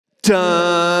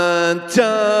Dun,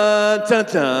 dun, dun,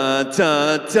 dun,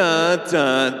 dun, dun,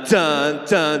 dun, dun,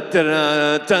 dun,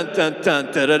 dun, dun,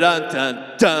 dun, dun, dun,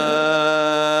 dun,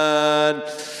 dun.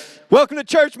 Welcome to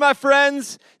church, my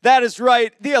friends. That is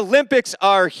right. The Olympics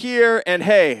are here. And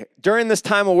hey, during this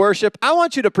time of worship, I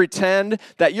want you to pretend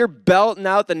that you're belting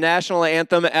out the national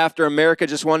anthem after America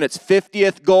just won its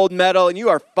 50th gold medal and you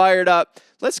are fired up.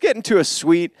 Let's get into a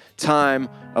sweet time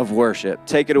of worship.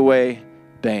 Take it away,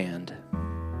 band.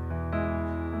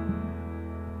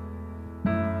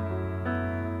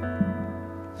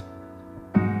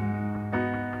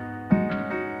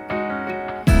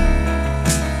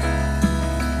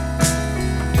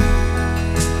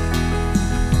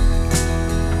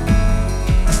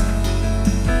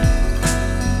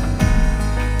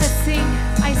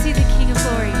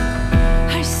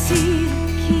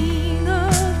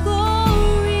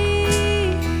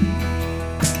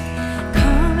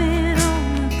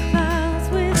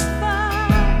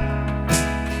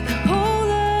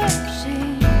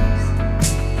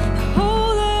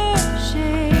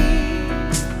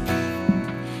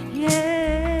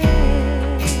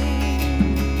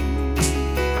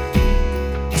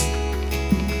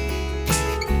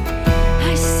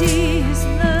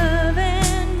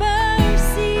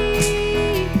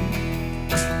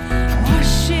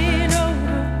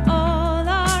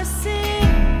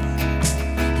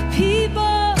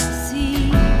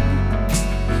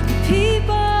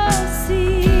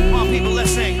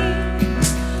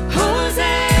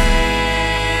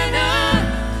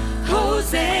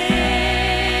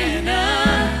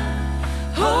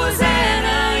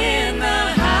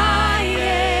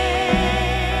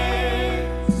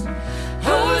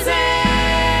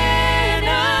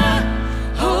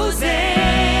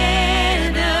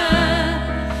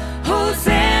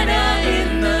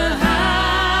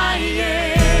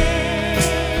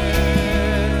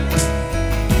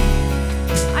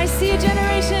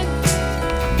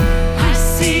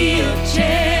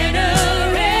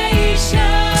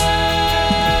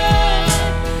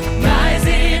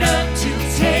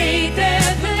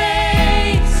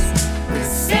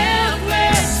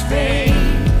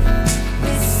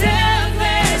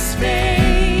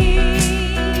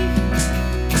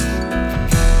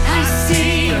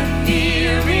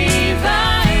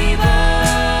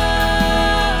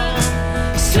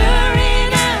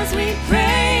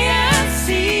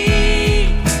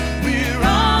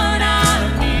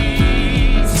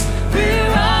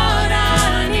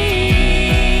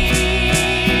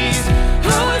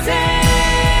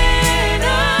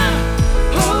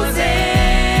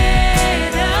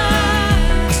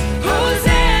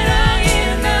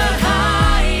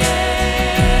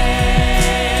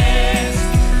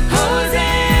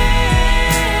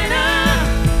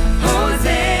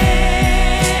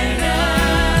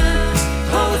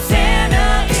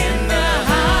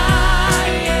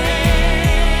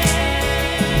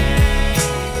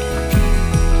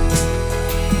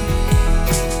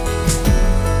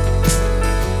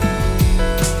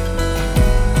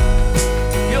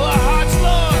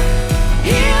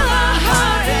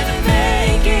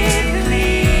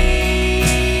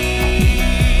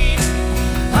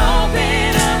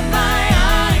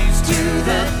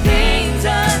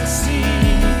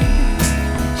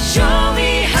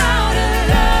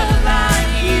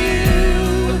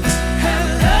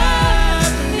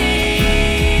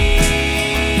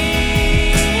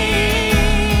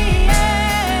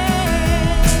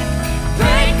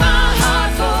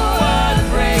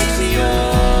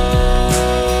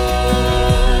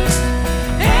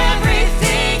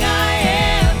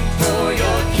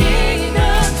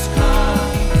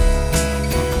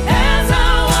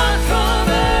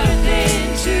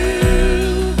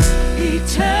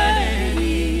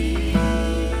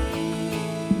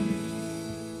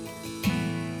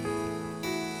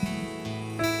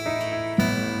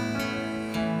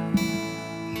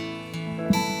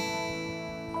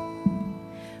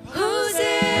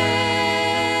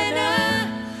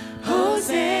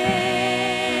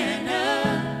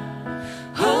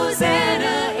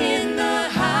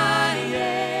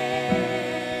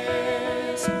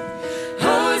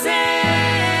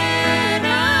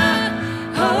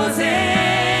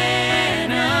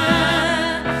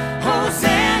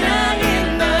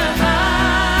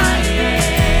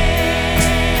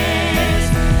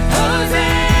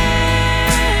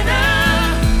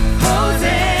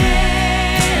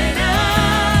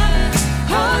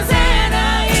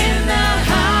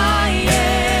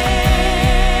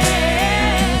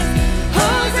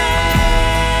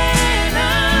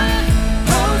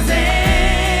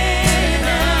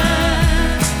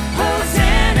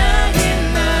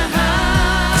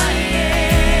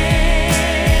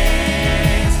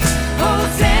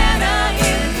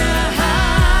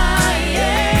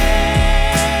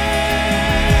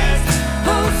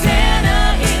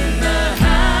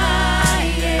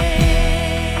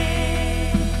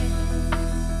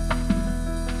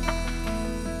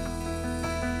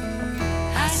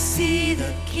 see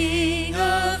the King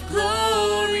of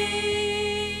glory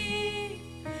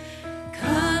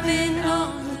coming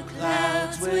on the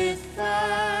clouds with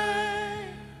fire.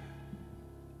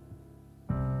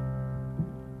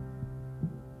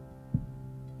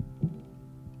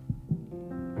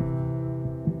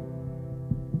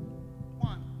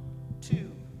 One,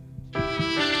 two.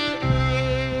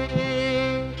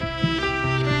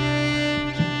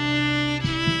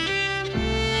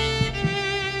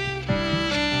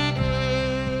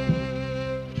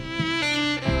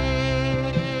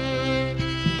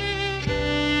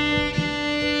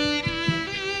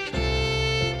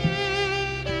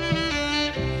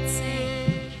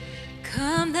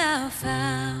 Come thou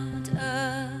fount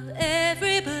of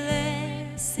every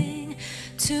blessing,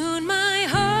 tune my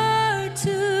heart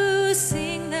to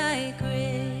sing thy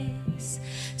grace.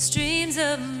 Streams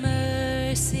of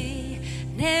mercy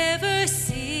never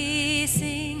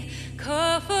ceasing,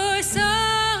 call for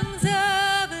songs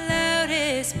of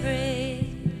loudest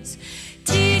praise.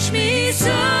 Teach me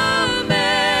some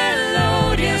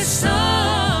melodious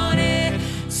sonnet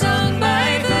sung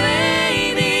by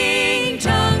flaming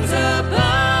tongues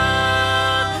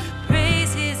above.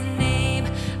 Praise his name,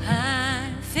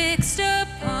 I'm fixed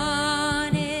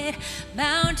upon it,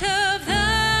 mount of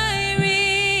thy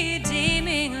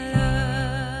redeeming love.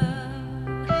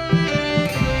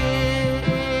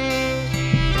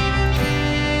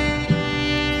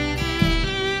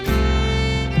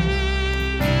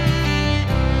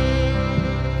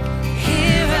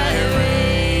 Here I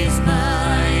raise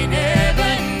mine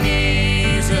Ebenezer,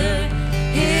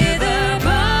 hither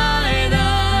by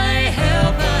thy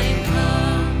help I'm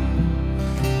come,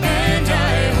 and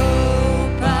I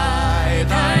hope by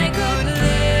thy good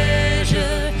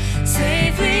pleasure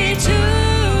safely to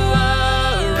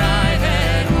arrive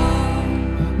at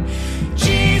home.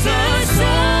 Jesus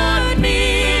sought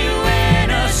me when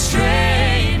a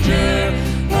stranger,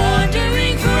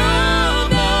 wandering from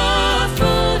the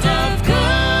fold of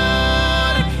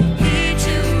God, here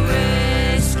to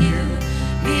rescue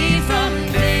me from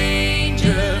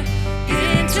danger,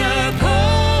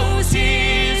 interpose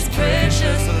his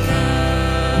precious blood.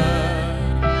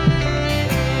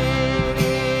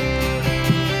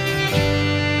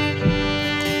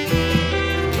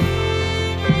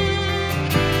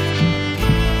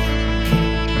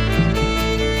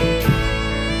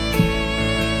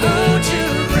 Oh, to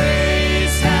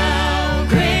praise how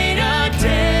great a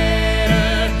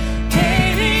debtor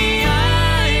daily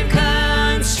I'm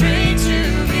constrained to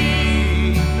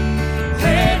be.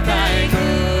 Let thy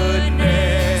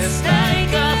goodness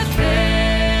like a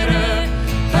fetter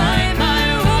bind my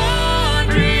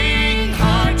wandering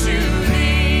heart to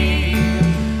thee.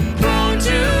 Prone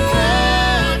to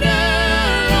wander,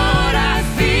 Lord, I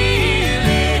feel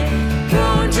it.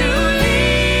 Prone to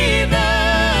leave the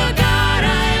God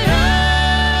I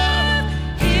love.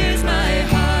 Here's my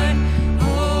heart,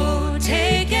 oh,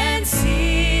 take and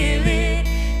seal it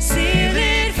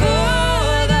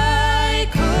for thy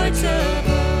courts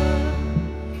above.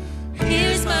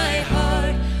 Here's my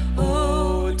heart,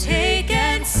 oh, take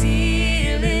and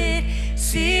seal it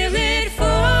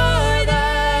for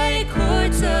thy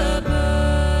courts above.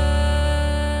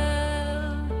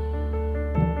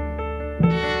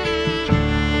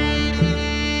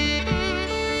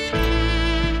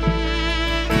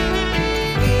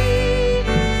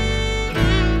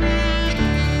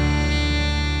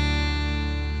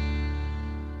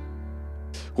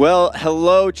 Well,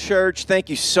 hello, church. Thank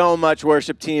you so much,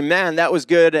 worship team. Man, that was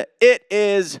good. It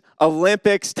is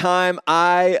Olympics time.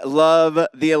 I love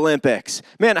the Olympics.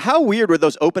 Man, how weird were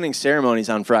those opening ceremonies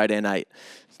on Friday night?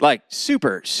 Like,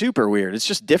 super, super weird. It's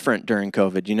just different during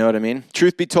COVID, you know what I mean?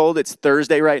 Truth be told, it's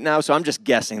Thursday right now, so I'm just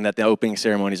guessing that the opening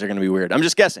ceremonies are going to be weird. I'm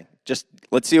just guessing. Just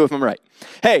let's see if I'm right.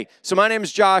 Hey, so my name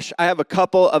is Josh. I have a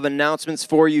couple of announcements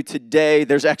for you today.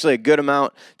 There's actually a good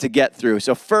amount to get through.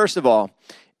 So first of all,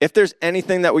 if there's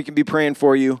anything that we can be praying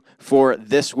for you for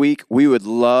this week, we would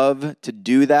love to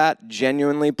do that.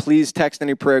 Genuinely, please text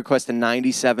any prayer requests to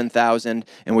 97,000,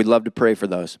 and we'd love to pray for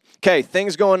those. Okay,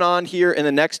 things going on here in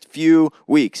the next few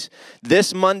weeks.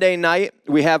 This Monday night,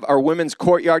 we have our women's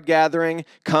courtyard gathering.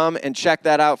 Come and check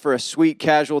that out for a sweet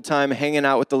casual time, hanging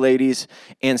out with the ladies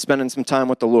and spending some time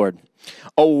with the Lord.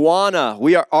 Awana,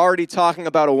 we are already talking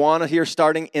about Awana here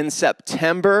starting in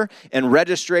September, and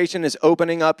registration is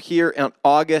opening up here on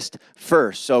August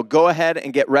 1st. So go ahead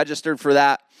and get registered for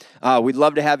that. We'd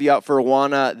love to have you out for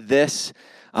Awana this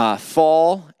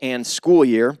fall and school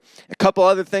year. A couple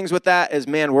other things with that is,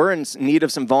 man, we're in need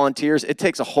of some volunteers. It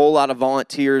takes a whole lot of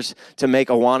volunteers to make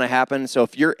Awana happen. So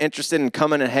if you're interested in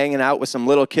coming and hanging out with some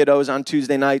little kiddos on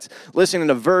Tuesday nights, listening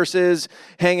to verses,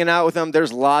 hanging out with them,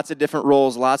 there's lots of different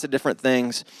roles, lots of different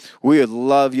things. We would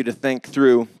love you to think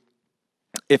through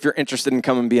if you're interested in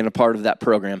coming and being a part of that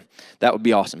program. That would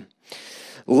be awesome.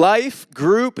 Life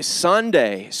Group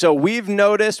Sunday. So we've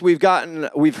noticed, we've gotten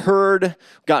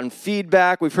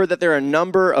feedback. We've heard that there are a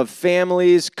number of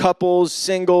families, couples,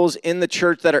 singles in the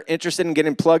church that are interested in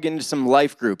getting plugged into some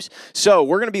life groups. So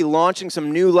we're going to be launching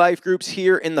some new life groups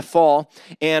here in the fall.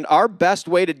 And our best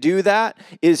way to do that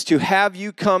is to have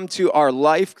you come to our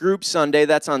Life Group Sunday.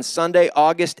 That's on Sunday,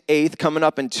 August 8th, coming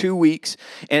up in 2 weeks.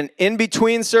 And in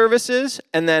between services,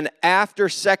 and then after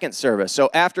second service.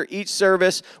 So after each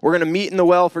service, we're going to meet in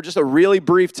the well for just a really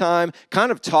brief time,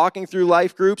 kind of talking through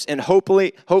life groups and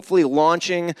hopefully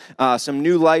launching some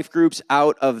new life groups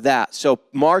out of that. So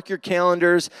mark your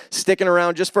calendars, sticking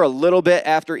around just for a little bit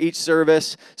after each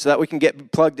service so that we can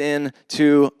get plugged in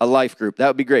to a life group. That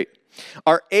would be great.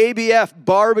 Our ABF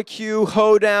barbecue,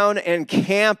 hoedown, and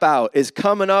camp out is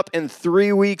coming up in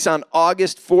 3 weeks on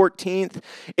August 14th.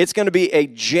 It's going to be a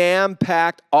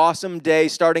jam-packed, awesome day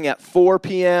starting at 4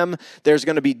 p.m. There's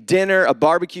going to be dinner, a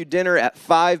barbecue dinner at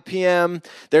 5 p.m.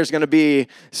 There's going to be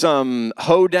some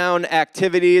hoedown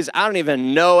activities. I don't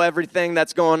even know everything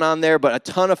that's going on there, but a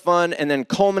ton of fun. And then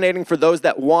culminating for those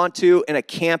that want to in a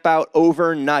camp out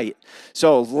overnight.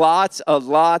 So lots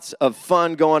of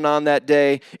fun going on that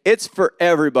day. It's for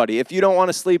everybody. If you don't want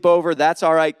to sleep over, that's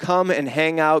all right. Come and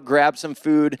hang out, grab some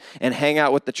food, and hang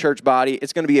out with the church body.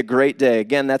 It's going to be a great day.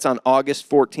 Again, that's on August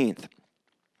 14th.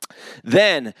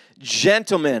 Then,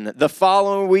 gentlemen, the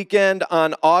following weekend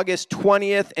on August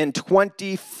 20th and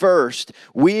 21st,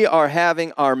 we are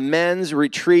having our men's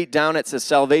retreat down at the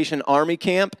Salvation Army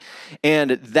Camp,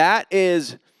 and that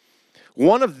is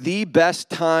one of the best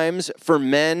times for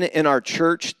men in our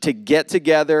church to get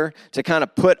together, to kind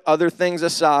of put other things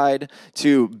aside,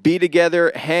 to be together,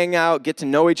 hang out, get to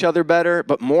know each other better,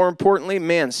 but more importantly,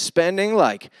 man, spending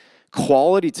like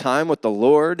quality time with the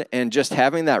Lord and just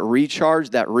having that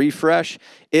recharge, that refresh.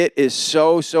 It is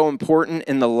so important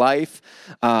in the life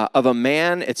of a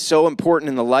man. It's so important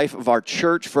in the life of our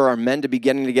church for our men to be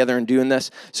getting together and doing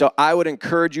this. So I would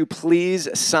encourage you, please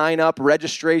sign up.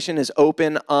 Registration is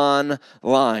open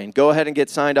online. Go ahead and get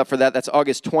signed up for that. That's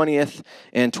August 20th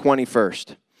and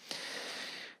 21st.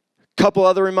 Couple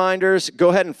other reminders, go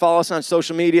ahead and follow us on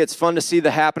social media. It's fun to see the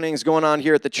happenings going on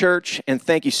here at the church, and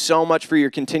thank you so much for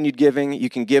your continued giving. You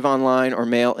can give online or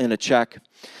mail in a check.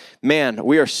 Man,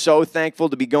 we are so thankful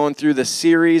to be going through the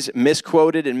series,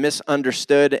 Misquoted and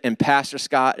Misunderstood, and Pastor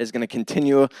Scott is going to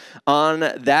continue on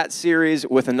that series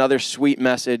with another sweet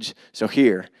message. So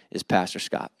here is Pastor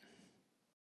Scott.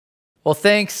 Well,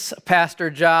 thanks,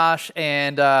 Pastor Josh,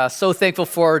 and so thankful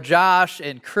for Josh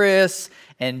and Chris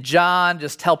and John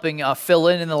just helping fill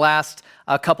in the last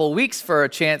couple of weeks for a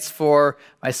chance for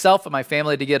myself and my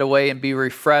family to get away and be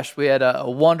refreshed. We had a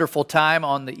wonderful time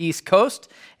on the East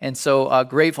Coast, and so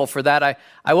grateful for that.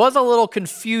 I was a little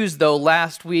confused, though,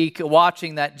 last week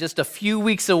watching that just a few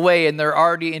weeks away, and they're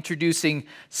already introducing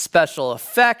special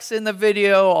effects in the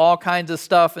video, all kinds of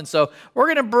stuff, and so we're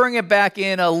going to bring it back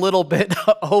in a little bit,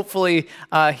 hopefully,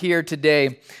 here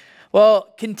today.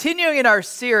 Well, continuing in our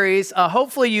series,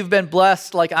 hopefully you've been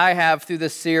blessed like I have through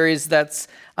this series. That's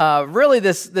really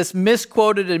this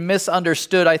Misquoted and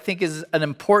Misunderstood, I think, is an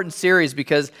important series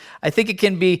because I think it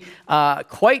can be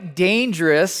quite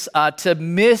dangerous to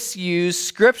misuse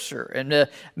Scripture and to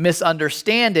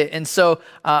misunderstand it. And so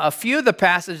a few of the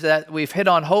passages that we've hit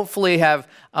on hopefully have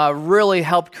really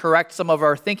helped correct some of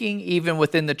our thinking, even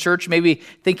within the church, maybe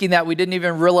thinking that we didn't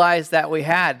even realize that we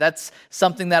had. That's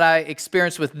something that I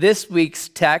experienced with this week's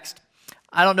text.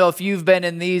 I don't know if you've been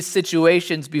in these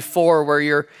situations before where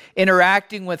you're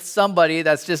interacting with somebody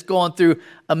that's just going through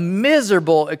a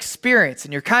miserable experience,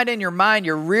 and you're kind of in your mind,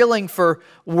 you're reeling for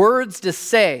words to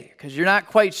say because you're not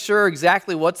quite sure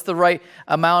exactly what's the right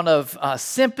amount of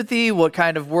sympathy, what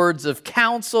kind of words of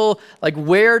counsel, like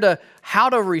how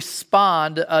to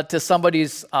respond to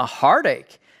somebody's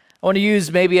heartache. I want to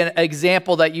use maybe an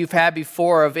example that you've had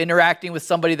before of interacting with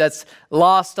somebody that's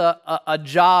lost a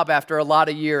job after a lot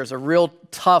of years, a real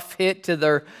tough hit to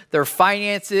their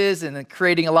finances and then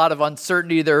creating a lot of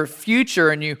uncertainty to their future.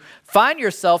 And you find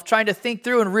yourself trying to think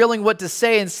through and reeling what to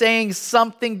say and saying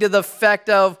something to the effect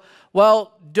of,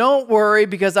 well, don't worry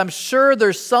because I'm sure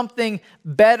there's something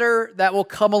better that will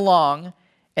come along.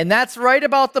 And that's right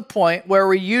about the point where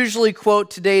we usually quote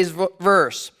today's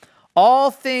verse.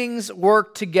 All things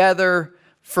work together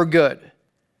for good.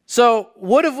 So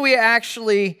what have we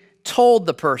actually told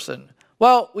the person?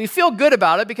 Well, we feel good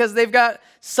about it because they've got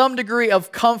some degree of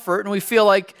comfort, and we feel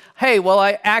like, hey, well,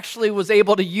 I actually was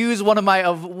able to use one of my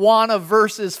Awana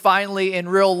verses finally in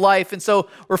real life. And so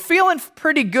we're feeling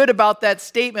pretty good about that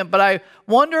statement, but I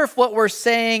wonder if what we're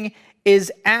saying is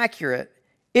accurate.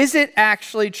 Is it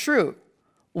actually true?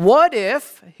 What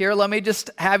if, here, let me just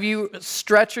have you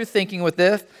stretch your thinking with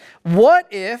this. What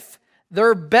if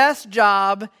their best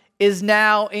job is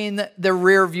now in the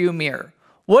rearview mirror?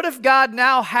 What if God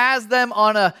now has them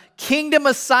on a kingdom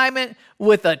assignment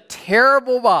with a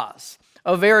terrible boss?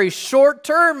 A very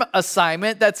short-term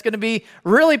assignment that's going to be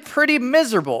really pretty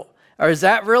miserable. Or is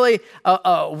that really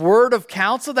a word of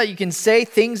counsel that you can say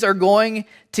things are going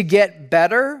to get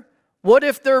better? What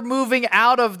if they're moving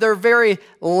out of their very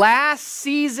last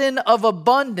season of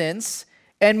abundance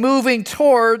and moving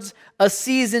towards a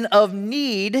season of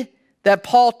need that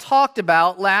Paul talked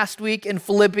about last week in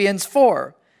Philippians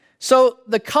 4? So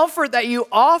the comfort that you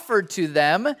offered to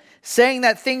them, saying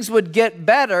that things would get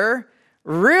better,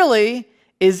 really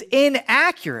is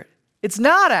inaccurate. It's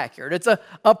not accurate. It's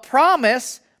a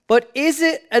promise, but is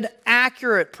it an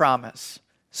accurate promise?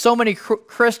 So many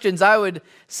Christians, I would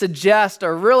suggest,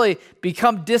 are really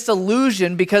become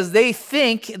disillusioned because they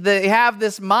think they have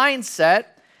this mindset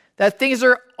that things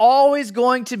are always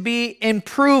going to be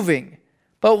improving.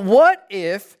 But what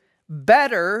if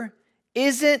better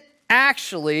isn't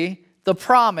actually the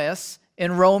promise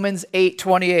in Romans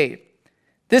 8:28?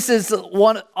 This is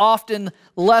one often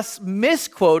less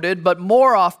misquoted, but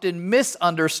more often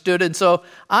misunderstood. And so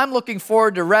I'm looking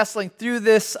forward to wrestling through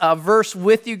this verse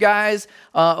with you guys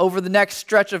over the next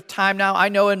stretch of time now. I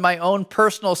know in my own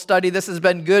personal study, this has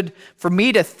been good for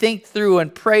me to think through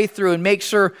and pray through and make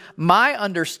sure my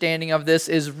understanding of this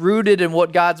is rooted in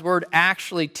what God's word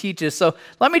actually teaches. So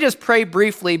let me just pray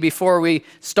briefly before we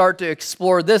start to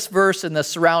explore this verse and the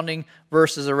surrounding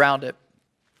verses around it.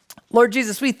 Lord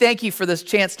Jesus, we thank you for this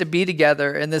chance to be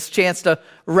together and this chance to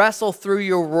wrestle through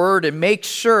your word and make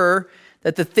sure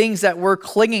that the things that we're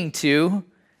clinging to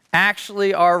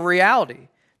actually are reality,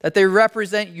 that they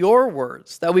represent your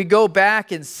words, that we go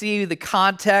back and see the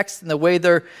context and the way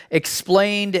they're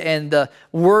explained and the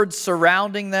words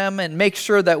surrounding them and make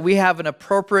sure that we have an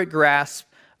appropriate grasp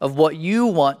of what you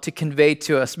want to convey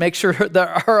to us. Make sure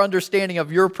that our understanding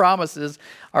of your promises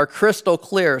are crystal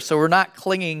clear so we're not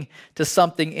clinging to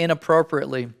something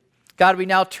inappropriately. God, we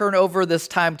now turn over this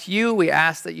time to you. We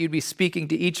ask that you'd be speaking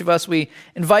to each of us. We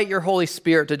invite your Holy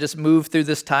Spirit to just move through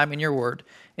this time in your word.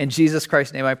 In Jesus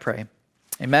Christ's name I pray.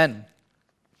 Amen.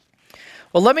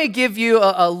 Well, let me give you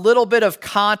a little bit of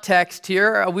context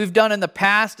here. We've done in the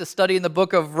past a study in the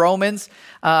book of Romans,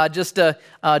 just a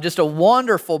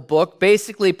wonderful book.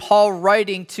 Basically, Paul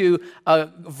writing to a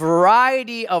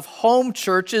variety of home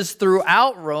churches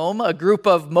throughout Rome, a group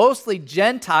of mostly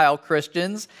Gentile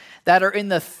Christians that are in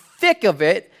the thick of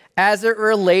it as it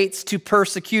relates to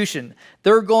persecution.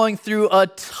 They're going through a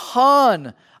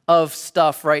ton of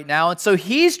stuff right now. And so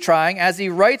he's trying, as he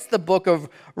writes the book of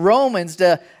Romans,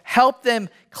 to help them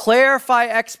clarify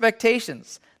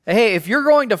expectations. Hey, if you're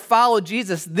going to follow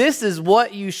Jesus, this is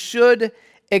what you should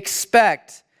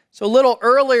expect. So a little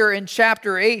earlier in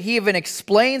chapter 8, he even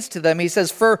explains to them, he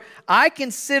says, "For I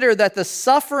consider that the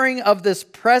suffering of this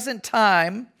present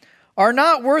time are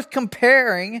not worth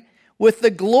comparing with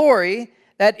the glory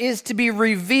that is to be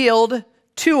revealed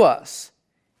to us."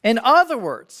 In other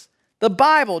words, the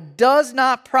Bible does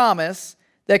not promise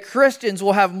that Christians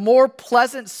will have more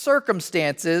pleasant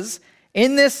circumstances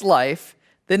in this life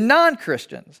than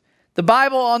non-Christians. The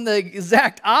Bible, on the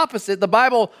exact opposite, the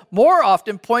Bible more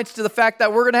often points to the fact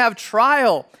that we're going to have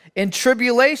trial and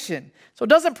tribulation. So it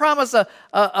doesn't promise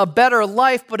a better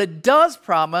life, but it does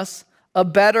promise a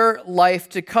better life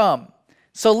to come.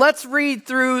 So let's read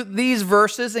through these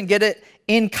verses and get it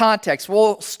in context.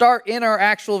 We'll start in our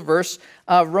actual verse.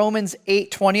 Romans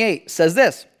 8:28 says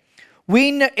this,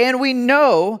 we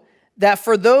know that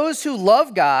for those who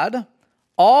love God,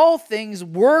 all things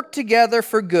work together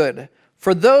for good,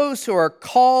 for those who are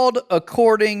called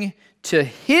according to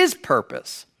his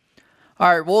purpose.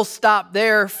 All right, we'll stop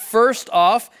there. First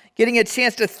off, getting a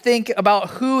chance to think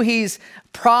about who he's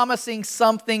promising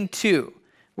something to.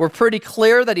 We're pretty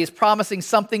clear that he's promising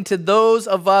something to those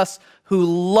of us who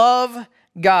love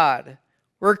God.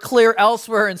 We're clear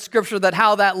elsewhere in Scripture that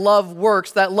how that love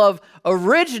works, that love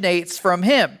originates from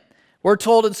him. We're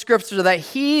told in Scripture that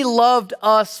he loved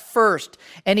us first,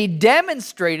 and he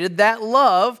demonstrated that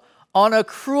love on a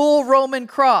cruel Roman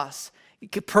cross,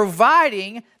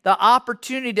 providing the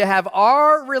opportunity to have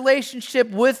our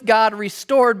relationship with God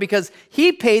restored because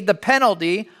he paid the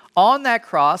penalty on that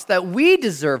cross that we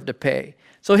deserve to pay.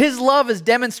 So his love is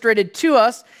demonstrated to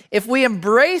us. If we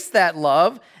embrace that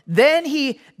love, then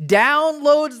he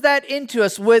downloads that into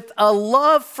us with a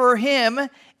love for him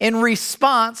in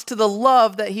response to the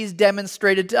love that he's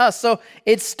demonstrated to us. So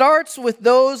it starts with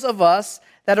those of us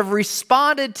that have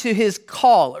responded to his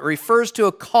call. It refers to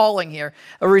a calling here,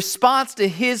 a response to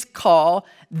his call.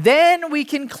 Then we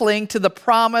can cling to the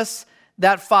promise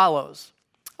that follows.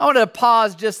 I want to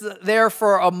pause just there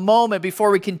for a moment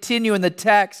before we continue in the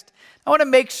text. I want to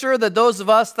make sure that those of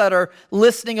us that are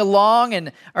listening along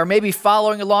and are maybe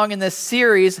following along in this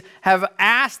series have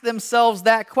asked themselves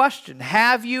that question.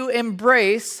 Have you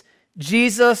embraced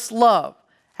Jesus' love?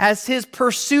 Has his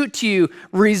pursuit to you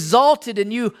resulted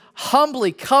in you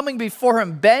humbly coming before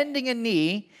him, bending a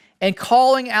knee, and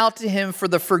calling out to him for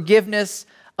the forgiveness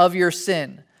of your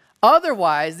sin?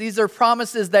 Otherwise, these are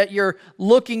promises that you're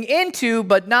looking into,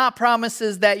 but not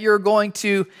promises that you're going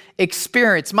to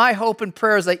experience. My hope and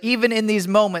prayer is that even in these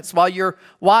moments, while you're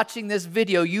watching this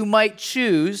video, you might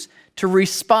choose to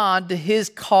respond to his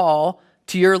call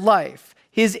to your life,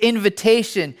 his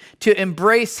invitation to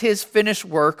embrace his finished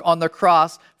work on the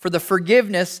cross for the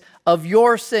forgiveness of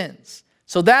your sins.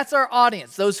 So that's our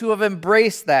audience, those who have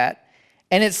embraced that.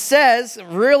 And it says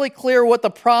really clear what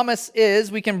the promise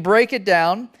is. We can break it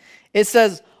down. It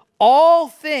says, all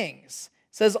things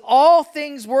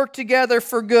work together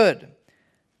for good. I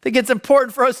think it's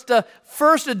important for us to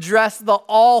first address the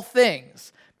all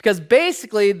things, because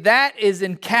basically that is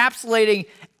encapsulating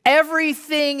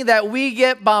everything that we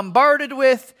get bombarded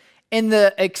with in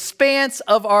the expanse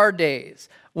of our days,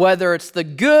 whether it's the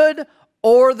good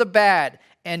or the bad.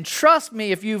 And trust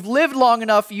me, if you've lived long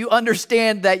enough, you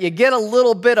understand that you get a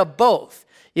little bit of both.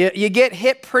 You get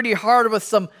hit pretty hard with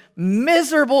some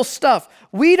miserable stuff.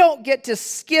 We don't get to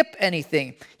skip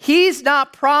anything. He's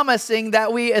not promising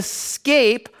that we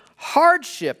escape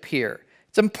hardship here.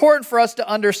 It's important for us to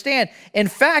understand. In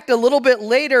fact, a little bit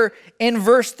later in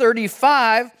verse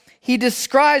 35, he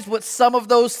describes what some of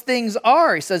those things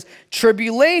are. He says,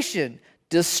 tribulation,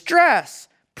 distress,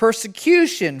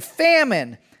 persecution,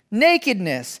 famine,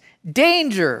 nakedness,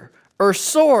 danger, or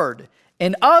sword.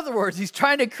 In other words, he's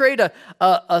trying to create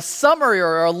a summary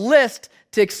or a list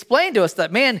to explain to us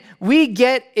that, man, we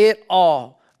get it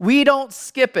all. We don't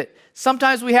skip it.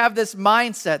 Sometimes we have this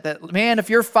mindset that, man, if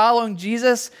you're following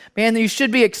Jesus, man, you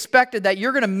should be expected that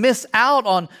you're going to miss out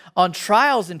on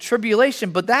trials and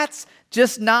tribulation, but that's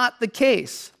just not the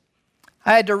case.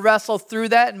 I had to wrestle through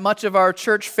that, and much of our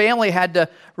church family had to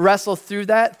wrestle through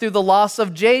that through the loss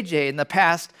of JJ in the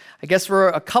past. I guess we're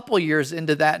a couple years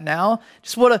into that now.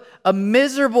 Just what a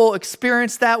miserable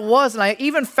experience that was. And I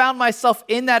even found myself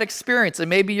in that experience. And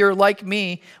maybe you're like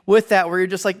me with that, where you're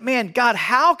just like, man, God,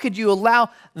 how could you allow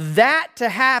that to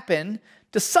happen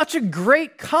to such a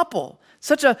great couple,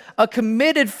 such a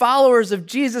committed followers of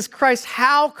Jesus Christ?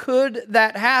 How could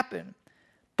that happen?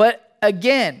 But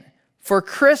again, for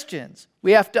Christians,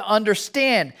 we have to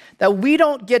understand that we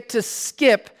don't get to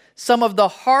skip some of the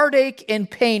heartache and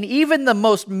pain, even the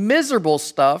most miserable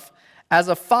stuff, as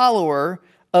a follower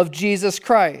of Jesus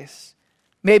Christ.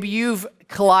 Maybe you've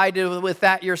collided with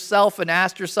that yourself and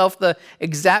asked yourself the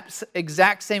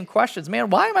exact same questions.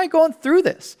 Man, why am I going through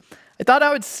this? I thought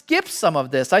I would skip some of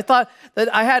this. I thought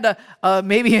that I had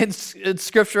maybe in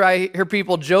Scripture I hear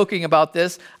people joking about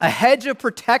this, a hedge of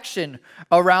protection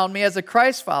around me as a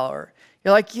Christ follower.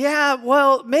 You're like, yeah,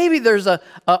 well, maybe there's a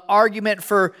argument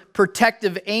for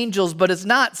protective angels, but it's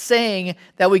not saying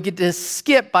that we get to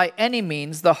skip by any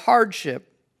means the hardship.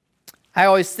 I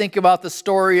always think about the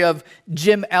story of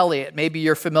Jim Elliot. Maybe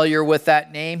you're familiar with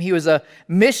that name. He was a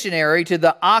missionary to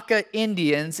the Auca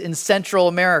Indians in Central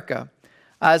America.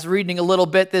 I was reading a little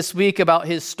bit this week about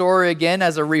his story again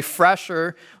as a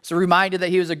refresher. I was reminded that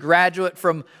he was a graduate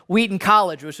from Wheaton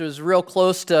College, which was real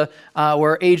close to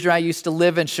where Adrian and I used to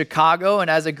live in Chicago. And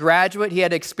as a graduate, he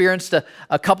had experienced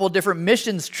a couple of different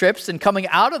missions trips. And coming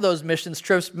out of those missions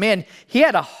trips, man, he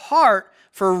had a heart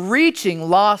for reaching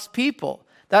lost people.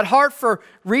 That heart for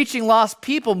reaching lost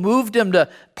people moved him to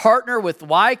partner with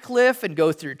Wycliffe and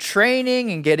go through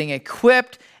training and getting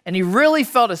equipped. And he really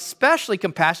felt especially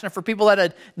compassionate for people that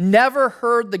had never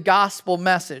heard the gospel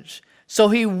message. So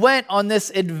he went on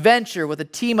this adventure with a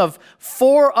team of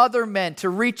 4 other men to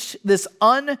reach this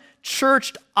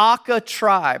unchurched Auca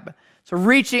tribe. So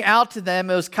reaching out to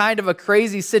them, it was kind of a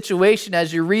crazy situation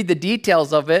as you read the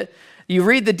details of it. You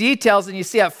read the details and you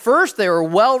see at first they were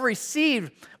well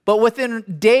received, but within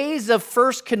days of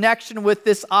first connection with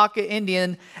this Auca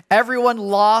Indian, everyone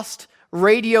lost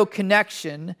radio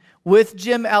connection with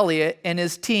Jim Elliot and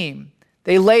his team.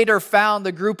 They later found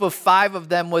the group of 5 of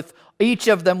them with each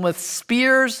of them with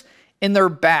spears in their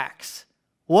backs,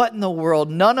 what in the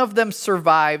world? None of them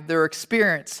survived their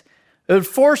experience. It would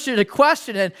force you to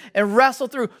question it and wrestle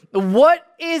through, what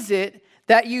is it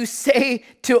that you say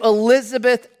to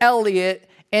Elizabeth Elliot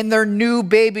and their new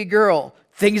baby girl?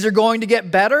 Things are going to get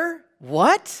better?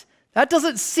 What? That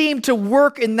doesn't seem to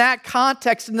work in that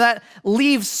context, and that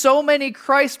leaves so many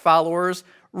Christ followers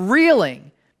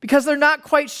reeling because they're not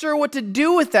quite sure what to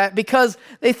do with that, because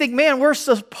they think, man, we're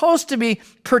supposed to be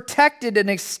protected and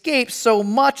escape so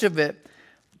much of it.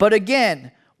 But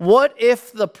again, what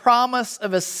if the promise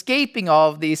of escaping all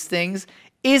of these things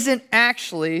isn't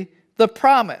actually the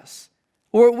promise?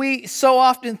 Or we so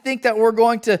often think that we're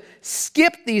going to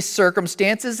skip these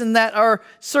circumstances and that our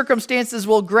circumstances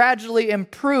will gradually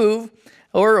improve,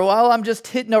 or, well, I'm just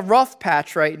hitting a rough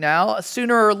patch right now.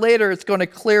 Sooner or later, it's going to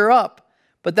clear up.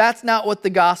 But that's not what the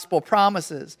gospel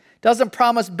promises. It doesn't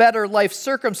promise better life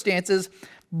circumstances,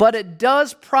 but it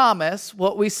does promise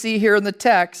what we see here in the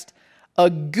text, a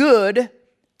good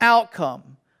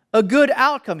outcome. A good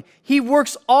outcome. He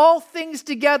works all things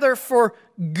together for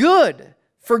good.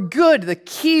 For good. The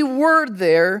key word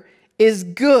there is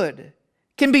good. It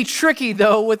can be tricky,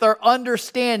 though, with our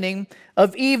understanding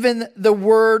of even the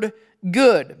word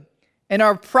good. In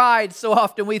our pride, so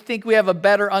often we think we have a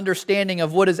better understanding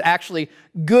of what is actually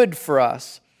good for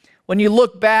us. When you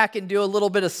look back and do a little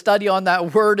bit of study on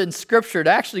that word in Scripture, it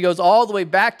actually goes all the way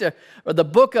back to the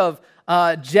book of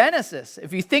Genesis.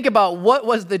 If you think about what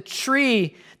was the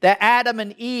tree that Adam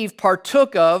and Eve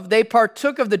partook of, they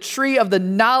partook of the tree of the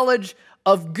knowledge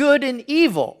of good and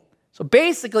evil. So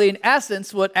basically, in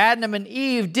essence, what Adam and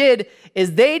Eve did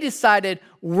is they decided,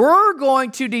 we're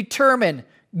going to determine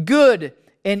good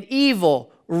and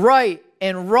evil, right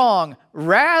and wrong,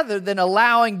 rather than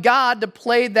allowing God to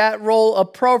play that role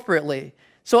appropriately.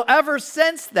 So ever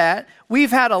since that, we've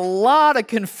had a lot of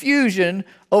confusion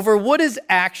over what is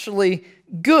actually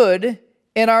good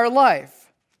in our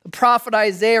life. The prophet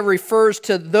Isaiah refers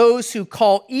to those who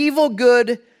call evil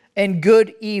good and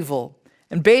good evil.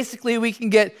 And basically, we can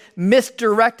get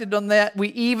misdirected on that. We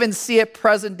even see it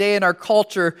present day in our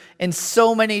culture in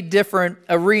so many different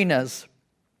arenas.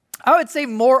 I would say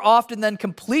more often than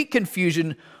complete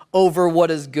confusion over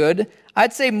what is good,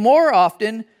 I'd say more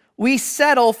often we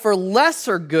settle for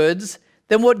lesser goods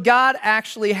than what God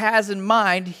actually has in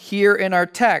mind here in our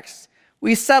text.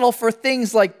 We settle for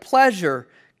things like pleasure,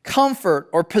 comfort,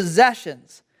 or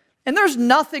possessions. And there's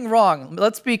nothing wrong,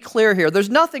 let's be clear here, there's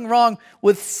nothing wrong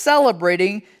with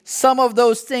celebrating some of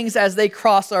those things as they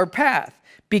cross our path,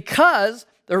 because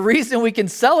the reason we can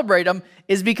celebrate them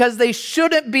is because they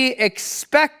shouldn't be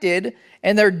expected,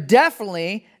 and they're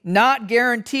definitely not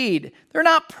guaranteed. They're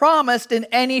not promised in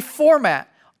any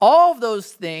format. All of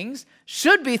those things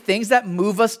should be things that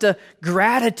move us to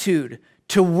gratitude,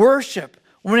 to worship.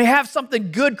 When we have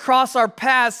something good cross our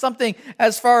paths, something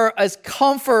as far as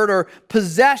comfort or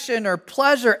possession or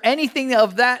pleasure, anything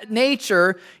of that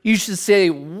nature, you should say,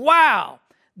 wow,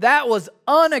 that was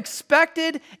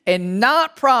unexpected and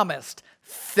not promised.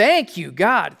 Thank you,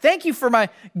 God. Thank you for my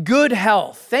good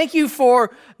health. Thank you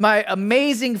for my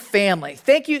amazing family.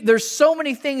 Thank you. There's so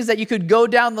many things that you could go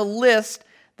down the list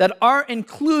that aren't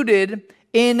included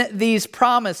in these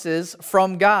promises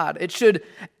from God. It should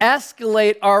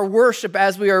escalate our worship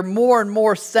as we are more and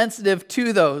more sensitive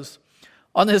to those.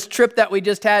 On this trip that we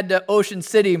just had to Ocean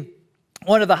City,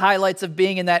 one of the highlights of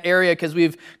being in that area, because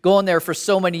we've gone there for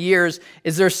so many years,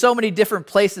 is there's so many different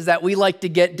places that we like to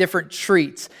get different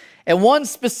treats. And one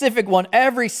specific one,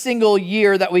 every single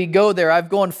year that we go there, I've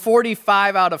gone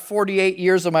 45 out of 48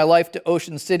 years of my life to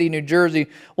Ocean City, New Jersey.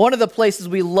 One of the places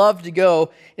we love to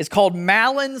go is called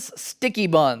Mallin's Sticky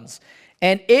Buns.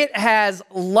 And it has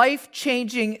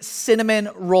life-changing cinnamon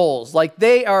rolls. Like,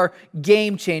 they are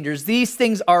game changers. These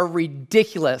things are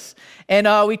ridiculous.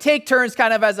 And we take turns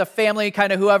kind of as a family,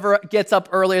 kind of whoever gets up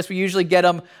earliest. We usually get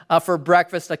them for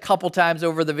breakfast a couple times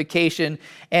over the vacation.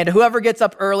 And whoever gets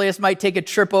up earliest might take a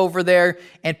trip over there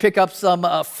and pick up some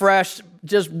fresh,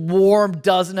 just warm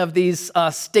dozen of these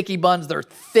sticky buns. They're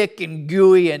thick and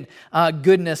gooey, and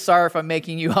goodness, sorry if I'm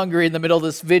making you hungry in the middle of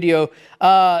this video.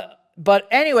 But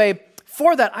anyway,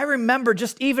 for that, I remember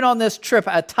just even on this trip,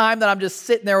 a time that I'm just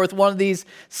sitting there with one of these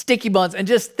sticky buns and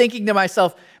just thinking to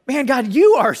myself, man, God,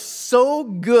 you are so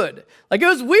good. Like, it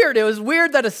was weird. It was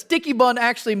weird that a sticky bun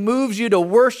actually moves you to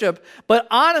worship. But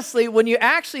honestly, when you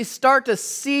actually start to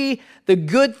see the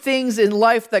good things in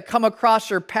life that come across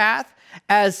your path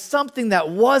as something that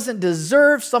wasn't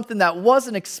deserved, something that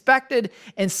wasn't expected,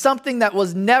 and something that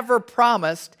was never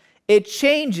promised, it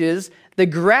changes the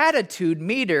gratitude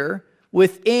meter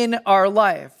within our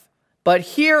life. But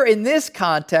here in this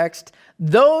context,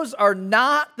 Those are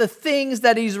not the things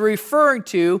that he's referring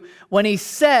to when he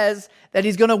says that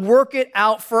he's going to work it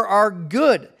out for our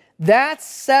good.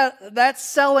 That's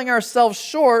selling ourselves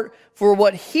short for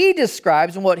what he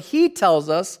describes and what he tells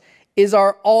us is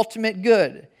our ultimate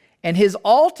good. And his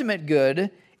ultimate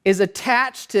good is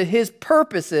attached to his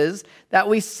purposes that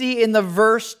we see in the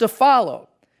verse to follow.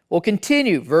 We'll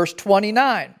continue, verse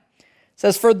 29. It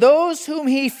says, "For those whom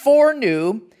he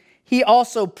foreknew, he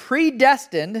also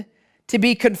predestined to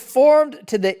be conformed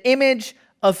to the image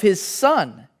of his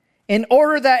Son, in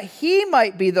order that he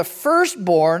might be the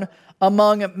firstborn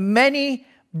among many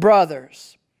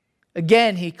brothers."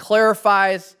 Again, he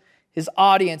clarifies his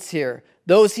audience here.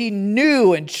 Those he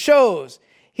knew and chose.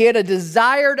 He had a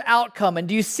desired outcome. And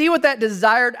do you see what that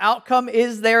desired outcome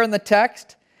is there in the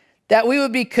text? That we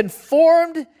would be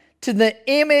conformed to the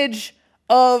image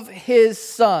of his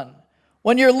Son.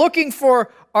 When you're looking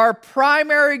for our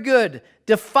primary good,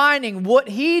 defining what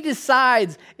he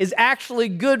decides is actually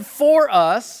good for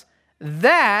us,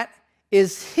 that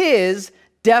is his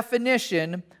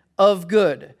definition of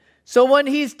good. So when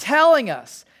he's telling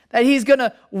us that he's going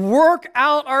to work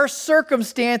out our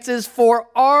circumstances for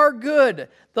our good,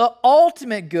 the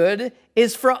ultimate good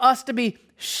is for us to be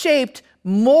shaped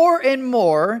more and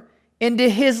more into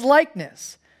his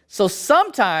likeness. So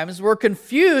sometimes we're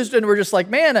confused and we're just like,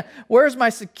 man, where's my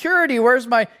security? Where's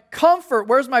my comfort?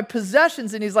 Where's my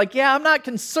possessions? And he's like, yeah, I'm not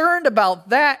concerned about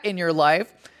that in your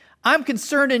life. I'm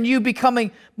concerned in you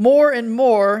becoming more and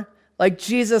more like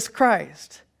Jesus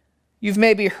Christ. You've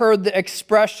maybe heard the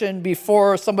expression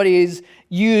before somebody's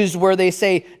used where they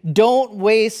say, don't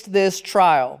waste this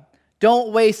trial.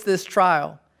 Don't waste this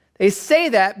trial. They say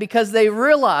that because they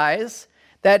realize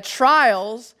that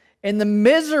trials and the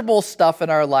miserable stuff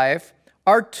in our life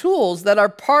are tools that are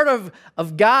part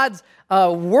of God's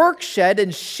work shed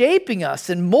and shaping us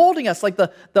and molding us like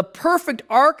the perfect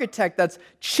architect that's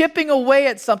chipping away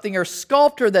at something, or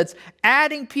sculptor that's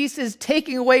adding pieces,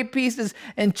 taking away pieces,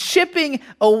 and chipping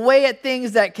away at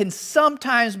things that can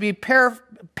sometimes be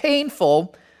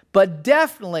painful, but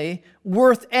definitely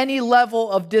worth any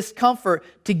level of discomfort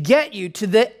to get you to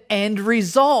the end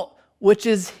result, which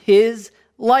is his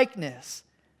likeness.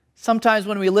 Sometimes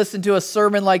when we listen to a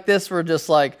sermon like this, we're just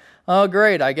like, oh,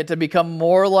 great, I get to become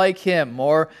more like him,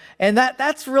 and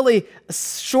that's really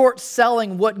short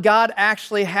selling what God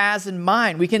actually has in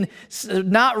mind. We can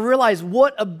not realize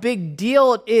what a big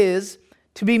deal it is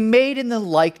to be made in the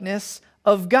likeness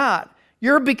of God.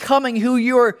 You're becoming who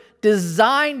you're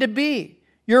designed to be.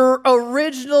 Your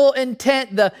original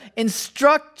intent, the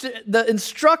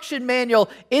instruction manual,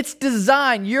 its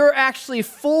design, you're actually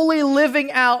fully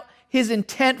living out his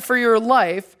intent for your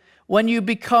life when you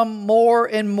become more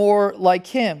and more like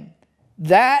him.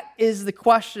 That is the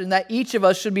question that each of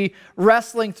us should be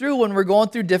wrestling through when we're going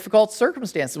through difficult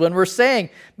circumstances. When we're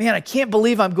saying, man, I can't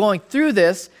believe I'm going through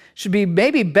this, should be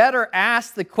maybe better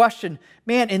ask the question,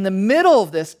 man, in the middle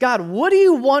of this, God, what are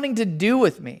you wanting to do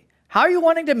with me? How are you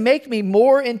wanting to make me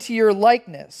more into your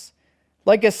likeness?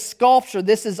 Like a sculpture,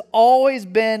 this has always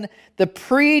been the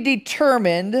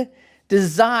predetermined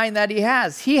design that he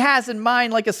has. He has in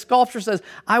mind, like a sculptor says,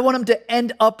 I want him to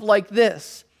end up like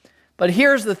this. But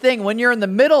here's the thing, when you're in the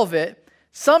middle of it,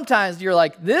 sometimes you're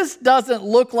like, this doesn't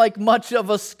look like much of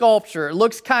a sculpture. It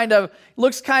looks kind of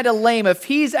lame. If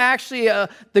he's actually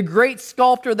the great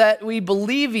sculptor that we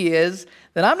believe he is,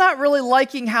 then I'm not really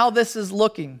liking how this is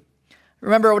looking.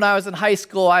 Remember when I was in high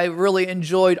school, I really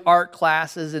enjoyed art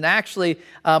classes, and actually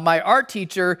my art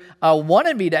teacher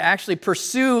wanted me to actually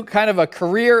pursue kind of a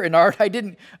career in art. I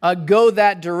didn't go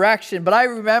that direction, but I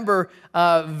remember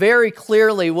very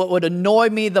clearly what would annoy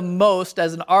me the most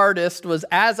as an artist was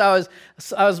as I was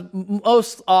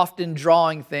most often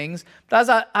drawing things, but as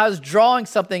I was drawing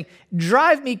something,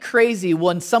 drive me crazy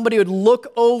when somebody would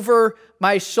look over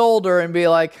my shoulder and be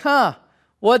like,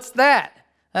 what's that?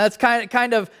 That's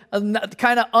kind of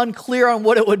unclear on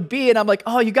what it would be, and I'm like,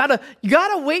 oh, you gotta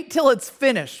wait till it's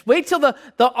finished. Wait till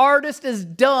the artist is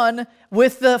done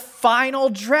with the final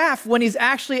draft when he's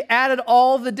actually added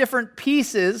all the different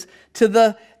pieces to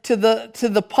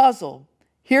the puzzle.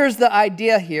 Here's the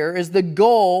idea. Here is the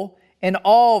goal in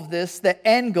all of this. The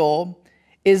end goal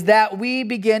is that we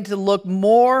begin to look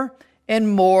more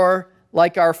and more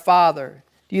like our Father.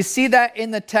 Do you see that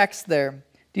in the text there?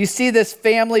 Do you see this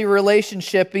family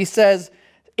relationship? He says,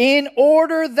 in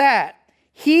order that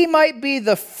he might be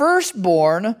the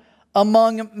firstborn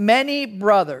among many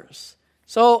brothers.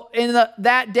 So in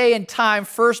that day and time,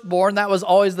 firstborn, that was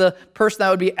always the person that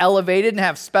would be elevated and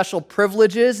have special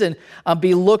privileges and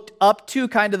be looked up to.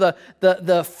 Kind of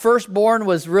the firstborn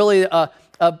was really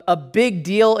a big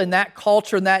deal in that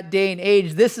culture, in that day and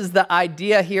age. This is the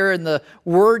idea here in the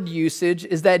word usage,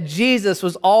 is that Jesus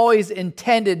was always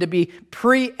intended to be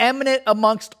preeminent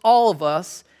amongst all of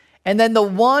us, and then the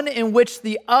one in which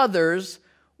the others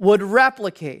would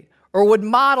replicate or would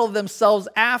model themselves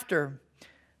after.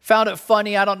 Found it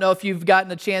funny. I don't know if you've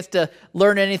gotten a chance to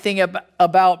learn anything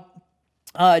about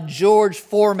George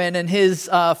Foreman and his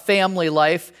family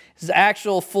life. His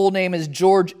actual full name is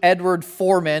George Edward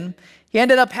Foreman. He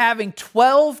ended up having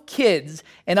 12 kids,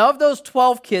 and of those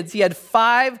 12 kids, he had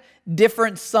 5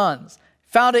 different sons.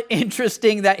 Found it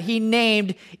interesting that he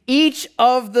named each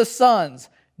of the sons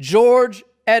George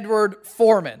Edward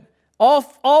Foreman. All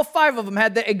 5 of them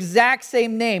had the exact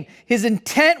same name. His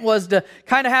intent was to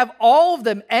kind of have all of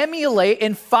them emulate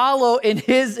and follow in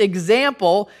his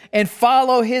example and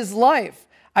follow his life.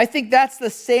 I think that's the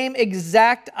same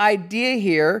exact idea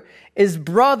here, is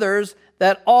brothers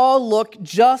that all look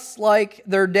just like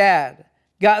their dad.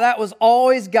 God, that was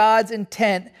always God's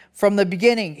intent from the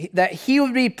beginning, that he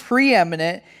would be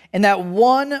preeminent and that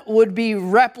one would be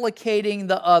replicating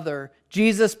the other,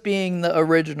 Jesus being the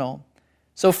original.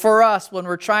 So for us, when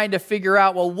we're trying to figure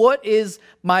out, well, what is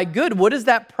my good? What is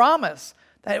that promise?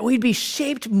 That we'd be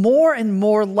shaped more and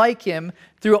more like him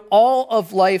through all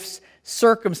of life's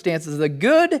circumstances, the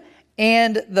good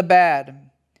and the bad.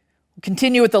 We'll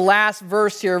continue with the last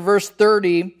verse here, verse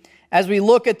 30, as we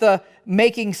look at the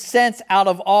making sense out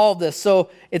of all of this.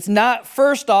 So it's not,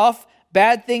 first off,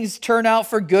 bad things turn out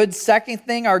for good. Second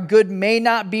thing, our good may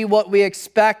not be what we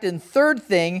expect. And third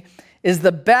thing is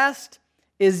the best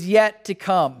is yet to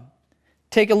come.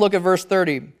 Take a look at verse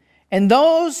 30. And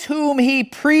those whom he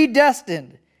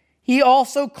predestined, he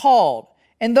also called.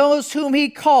 And those whom he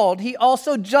called, he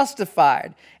also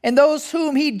justified. And those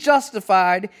whom he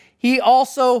justified, he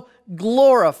also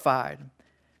glorified.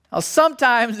 Now,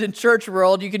 sometimes in church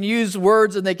world, you can use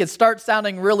words and they can start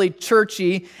sounding really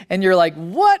churchy, and you're like,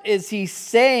 what is he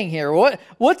saying here?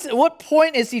 What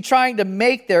point is he trying to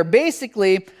make there?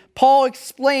 Basically, Paul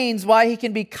explains why he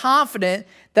can be confident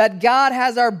that God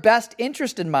has our best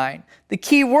interest in mind. The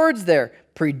key words there: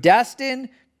 predestined,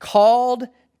 called,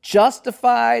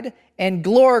 justified, and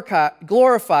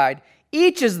glorified.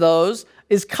 Each of those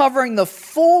is covering the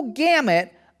full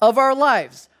gamut of our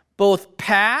lives, both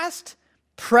past,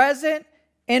 present,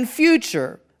 and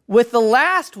future, with the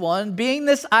last one being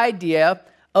this idea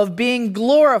of being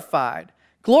glorified.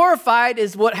 Glorified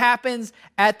is what happens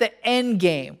at the end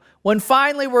game, when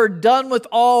finally we're done with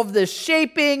all of this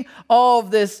shaping, all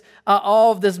of this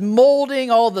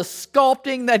molding, all the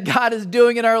sculpting that God is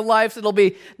doing in our lives. It'll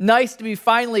be nice to be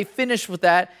finally finished with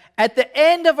that. At the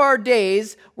end of our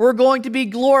days, we're going to be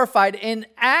glorified. In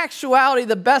actuality,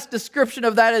 the best description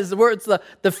of that is where it's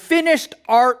the finished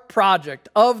art project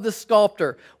of the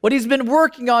sculptor. What he's been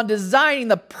working on, designing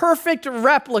the perfect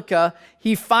replica,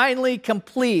 he finally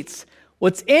completes.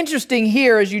 What's interesting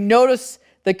here is you notice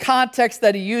the context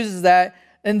that he uses that,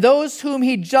 and those whom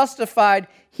he justified,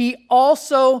 he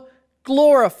also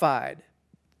glorified.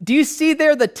 Do you see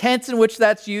there the tense in which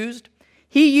that's used?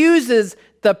 He uses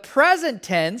the present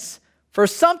tense for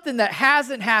something that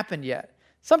hasn't happened yet.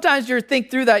 Sometimes you think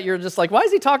through that, you're just like, why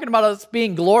is he talking about us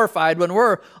being glorified when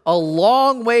we're a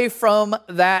long way from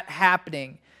that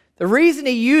happening? The reason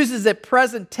he uses it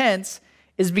present tense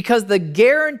is because the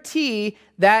guarantee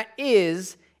that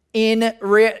is in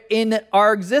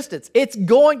our existence. It's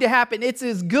going to happen. It's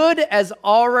as good as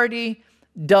already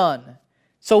done.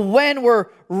 So when we're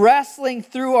wrestling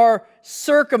through our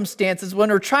circumstances, when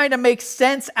we're trying to make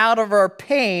sense out of our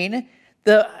pain,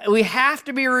 we have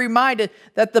to be reminded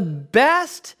that the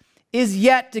best is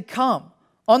yet to come.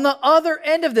 On the other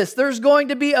end of this, there's going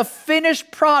to be a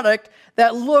finished product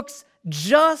that looks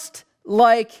just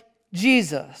like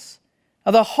Jesus.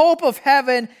 Now, the hope of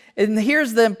heaven, and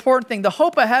here's the important thing, the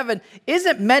hope of heaven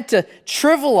isn't meant to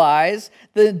trivialize,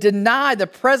 deny the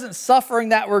present suffering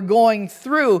that we're going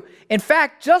through. In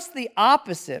fact, just the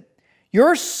opposite.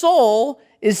 Your soul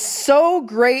is so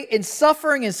great and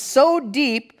suffering is so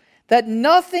deep that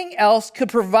nothing else could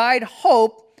provide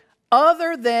hope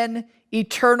other than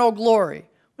eternal glory.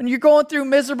 When you're going through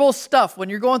miserable stuff, when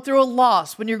you're going through a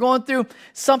loss, when you're going through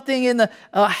something in the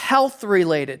health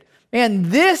related, man,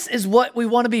 this is what we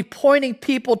want to be pointing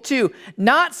people to.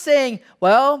 Not saying,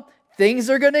 well, things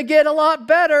are going to get a lot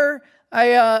better.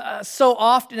 I so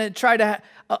often try to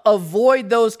avoid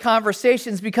those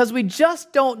conversations because we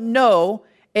just don't know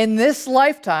in this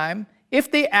lifetime if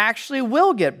they actually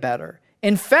will get better.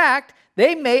 In fact,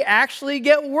 they may actually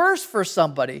get worse for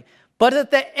somebody. But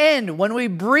at the end, when we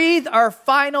breathe our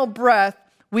final breath,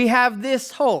 we have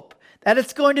this hope that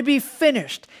it's going to be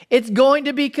finished. It's going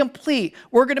to be complete.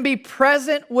 We're going to be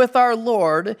present with our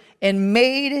Lord and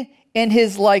made in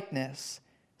his likeness.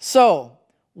 So,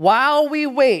 while we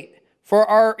wait for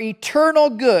our eternal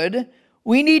good,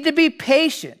 we need to be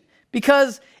patient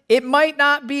because it might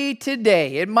not be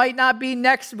today. It might not be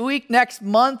next week, next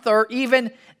month, or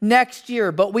even next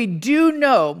year. But we do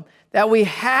know that we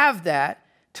have that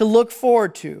to look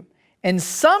forward to. And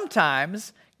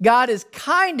sometimes God is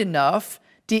kind enough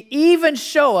to even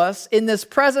show us in this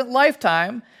present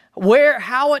lifetime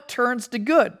how it turns to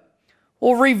good.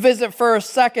 We'll revisit for a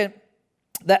second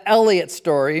the Elliot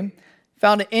story.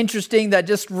 Found it interesting that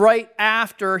just right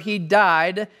after he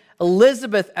died,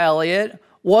 Elizabeth Elliot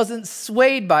wasn't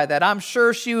swayed by that. I'm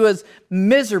sure she was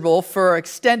miserable for an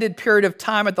extended period of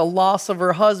time at the loss of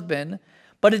her husband,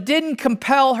 but it didn't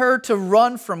compel her to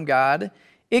run from God.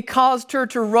 It caused her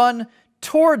to run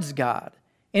towards God.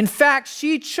 In fact,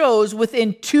 she chose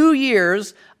within 2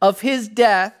 years of his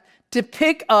death to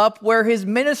pick up where his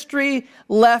ministry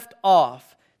left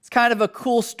off. It's kind of a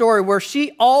cool story where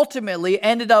she ultimately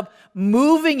ended up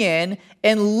moving in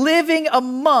and living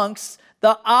amongst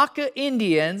the Aka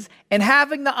Indians and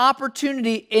having the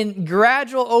opportunity in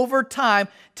gradual over time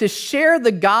to share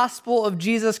the gospel of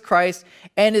Jesus Christ.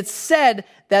 And it's said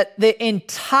that the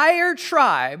entire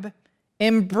tribe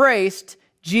embraced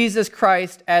Jesus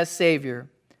Christ as Savior.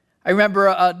 I remember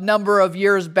a number of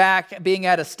years back being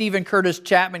at a Stephen Curtis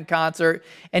Chapman concert,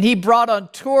 and he brought on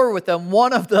tour with him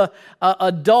one of the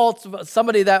adults,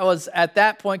 somebody that was at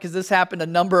that point, because this happened a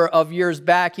number of years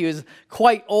back, he was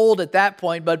quite old at that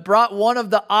point, but brought one of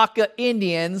the Aka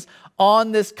Indians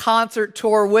on this concert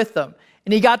tour with them.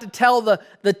 And he got to tell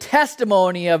the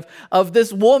testimony of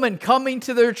this woman coming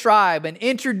to their tribe and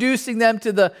introducing them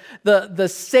to the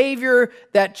Savior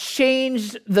that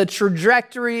changed the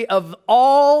trajectory of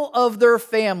all of their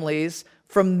families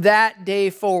from that day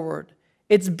forward.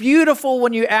 It's beautiful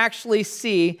when you actually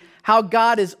see how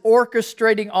God is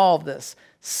orchestrating all of this.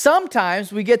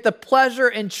 Sometimes we get the pleasure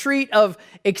and treat of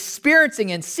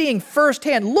experiencing and seeing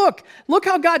firsthand, look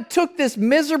how God took this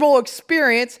miserable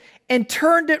experience and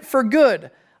turned it for good.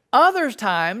 Other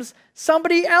times,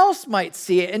 somebody else might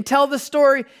see it and tell the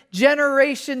story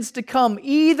generations to come.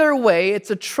 Either way,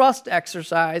 it's a trust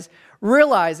exercise,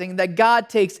 realizing that God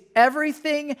takes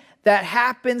everything that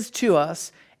happens to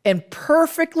us and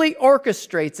perfectly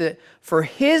orchestrates it for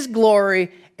his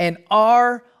glory and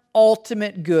our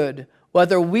ultimate good,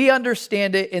 whether we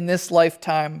understand it in this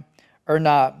lifetime or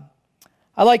not.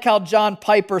 I like how John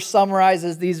Piper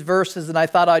summarizes these verses, and I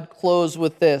thought I'd close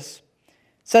with this.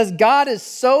 It says, God is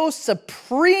so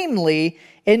supremely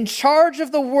in charge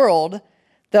of the world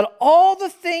that all the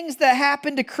things that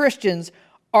happen to Christians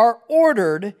are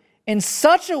ordered in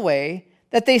such a way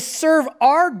that they serve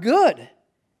our good.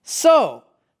 So,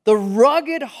 the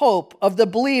rugged hope of the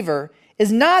believer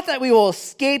is not that we will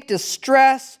escape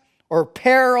distress or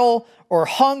peril or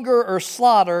hunger or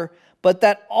slaughter, but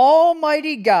that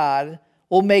Almighty God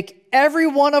will make every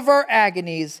one of our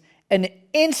agonies an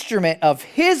instrument of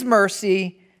his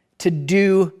mercy to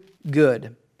do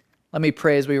good. Let me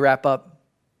pray as we wrap up.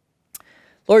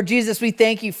 Lord Jesus, we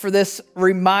thank you for this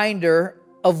reminder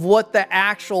of what the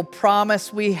actual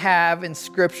promise we have in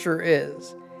Scripture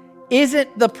is.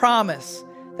 Isn't the promise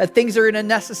that things are going to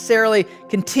necessarily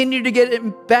continue to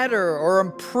get better or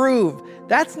improve?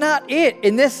 That's not it.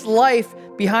 In this life,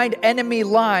 behind enemy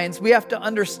lines, we have to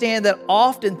understand that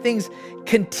often things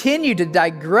continue to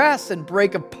digress and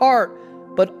break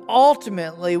apart, but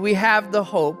ultimately we have the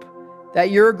hope that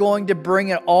you're going to bring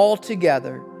it all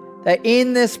together, that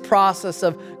in this process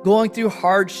of going through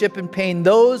hardship and pain,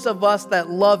 those of us that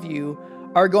love you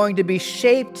are going to be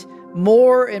shaped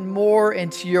more and more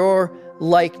into your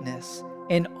likeness,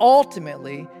 and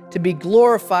ultimately to be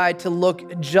glorified to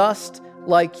look just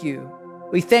like you.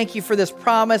 We thank you for this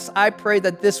promise. I pray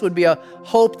that this would be a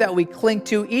hope that we cling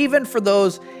to, even for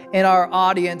those in our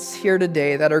audience here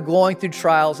today that are going through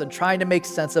trials and trying to make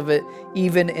sense of it,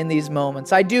 even in these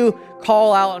moments. I do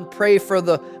call out and pray for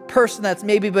the person that's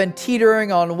maybe been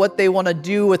teetering on what they want to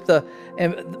do with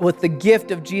the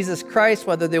gift of Jesus Christ,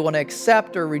 whether they want to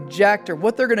accept or reject or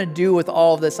what they're going to do with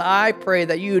all of this. I pray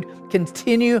that you'd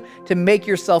continue to make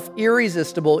yourself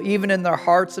irresistible, even in their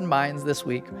hearts and minds this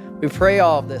week. We pray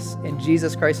all of this in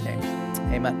Jesus Christ's name.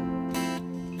 Amen.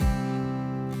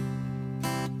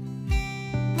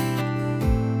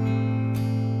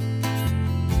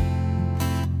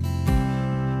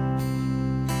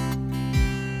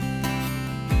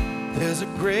 There's a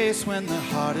grace when the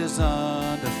heart is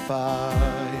under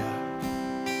fire.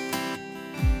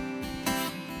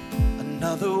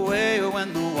 Another way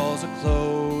when the walls are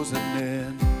closing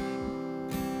in.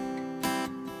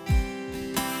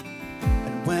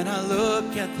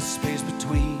 look at the space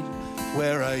between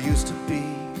where I used to be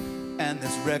and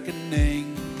this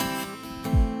reckoning,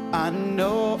 I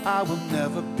know I will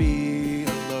never be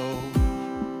alone.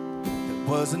 There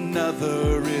was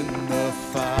another in the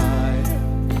fire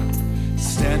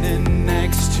standing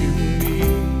next to me.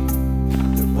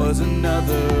 There was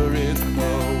another in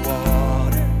the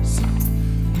waters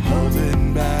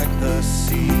holding back the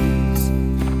seas.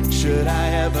 And should I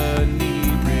ever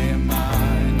need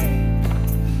reminding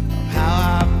of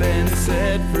how I've been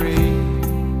set free,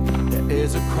 there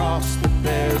is a cross that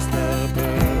bears the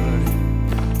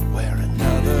burden where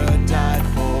another died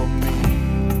for me.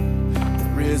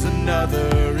 There is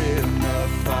another in the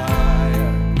fire.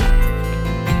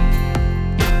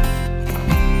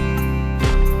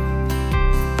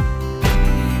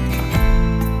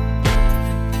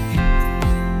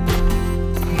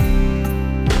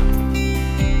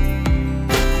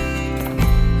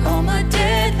 All my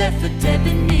dead left for dead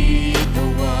beneath the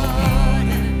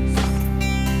waters.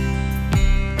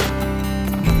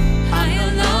 I no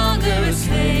longer a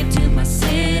slave to my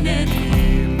sin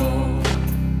anymore.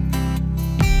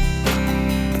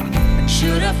 And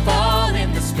should I fall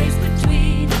in the space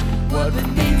between what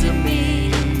remains of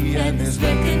me and this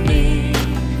reckoning,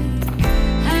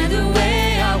 either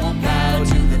way I won't bow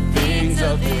to the things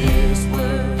of this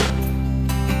world.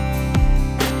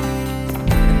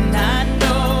 And I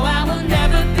know I will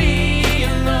never be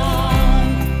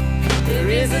alone. There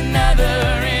is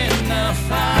another in the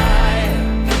fire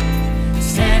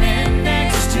standing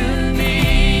next to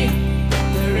me.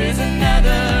 There is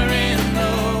another in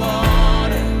the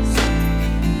waters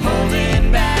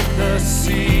holding back the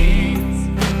seas.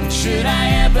 Should I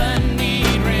ever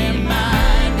need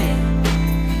reminding,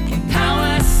 when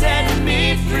power set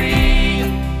me free,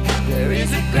 there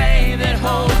is a grave that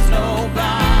holds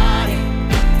nobody.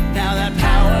 Now that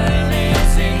power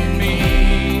lives in me.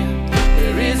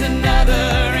 There is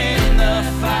another in the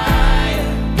fire.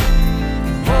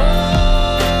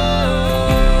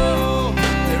 Oh,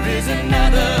 there is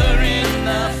another in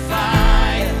the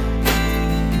fire.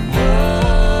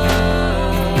 Oh,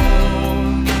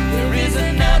 there is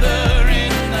another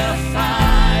in the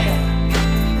fire.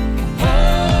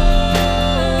 Oh,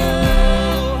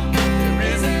 there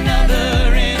is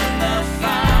another in the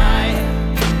fire.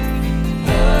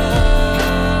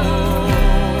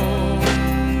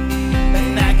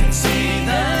 And I can see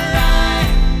the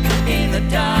light in the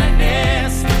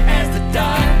darkness as the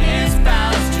darkness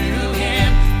bows to him.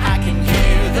 I can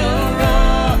hear the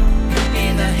roar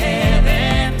in the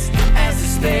heavens as the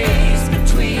space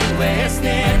between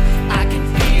rested. I can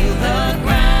feel the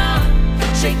ground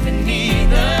shake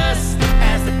beneath us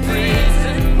as the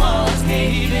prison walls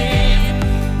cave in.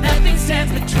 Nothing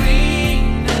stands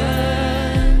between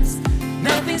us.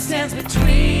 Nothing stands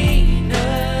between us.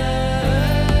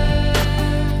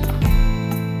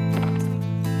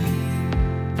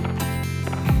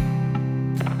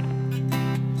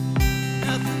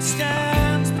 Nothing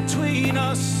stands between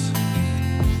us.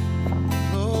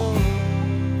 Oh.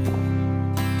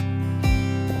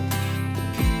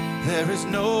 There is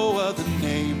no other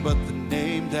name but the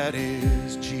name that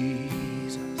is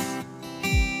Jesus.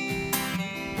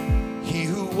 He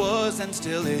who was and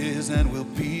still is and will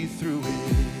be through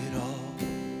it all.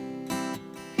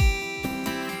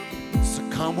 So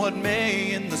come what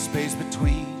may in the space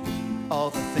between all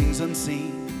the things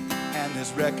unseen and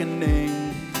this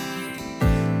reckoning,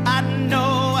 I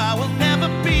know I will never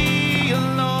be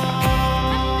alone.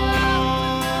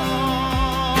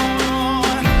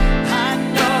 I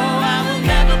know I will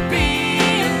never be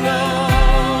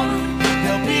alone.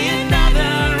 There'll be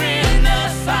another in the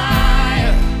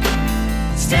fire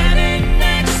standing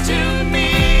next to me.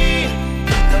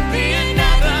 There'll be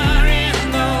another in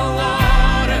the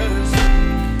waters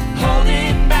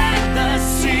holding back the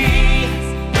seas.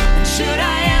 And should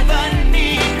I ever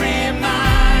need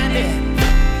reminding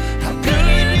how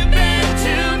good you've been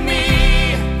to me,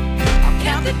 I'll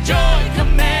count the joy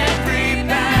come every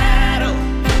battle,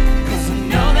 'cause I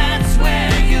know that's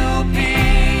where you'll be.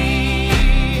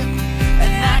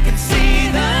 And I can see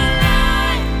the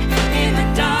light in the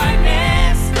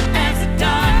darkness as the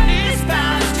darkness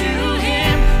bows to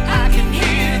him. I can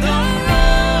hear the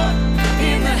roar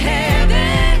in the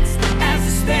heavens as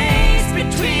the space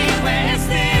between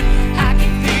rested. I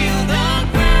can feel the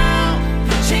ground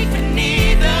shake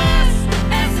beneath us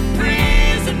as the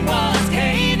prison walls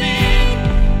cave in.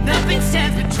 Nothing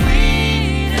stands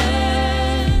between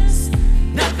us.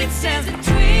 Nothing stands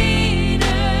between us.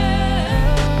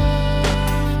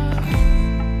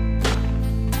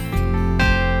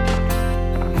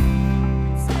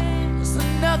 There's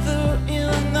another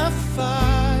in the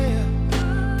fire.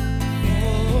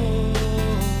 Oh.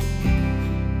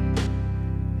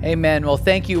 Amen. Well,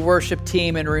 thank you, worship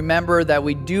team. And remember that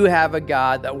we do have a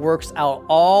God that works out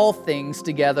all things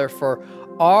together for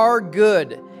our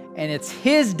good. And it's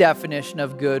His definition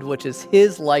of good, which is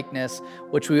His likeness,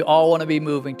 which we all want to be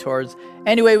moving towards.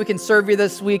 Anyway, we can serve you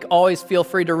this week. Always feel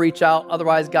free to reach out.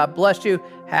 Otherwise, God bless you.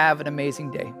 Have an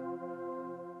amazing day.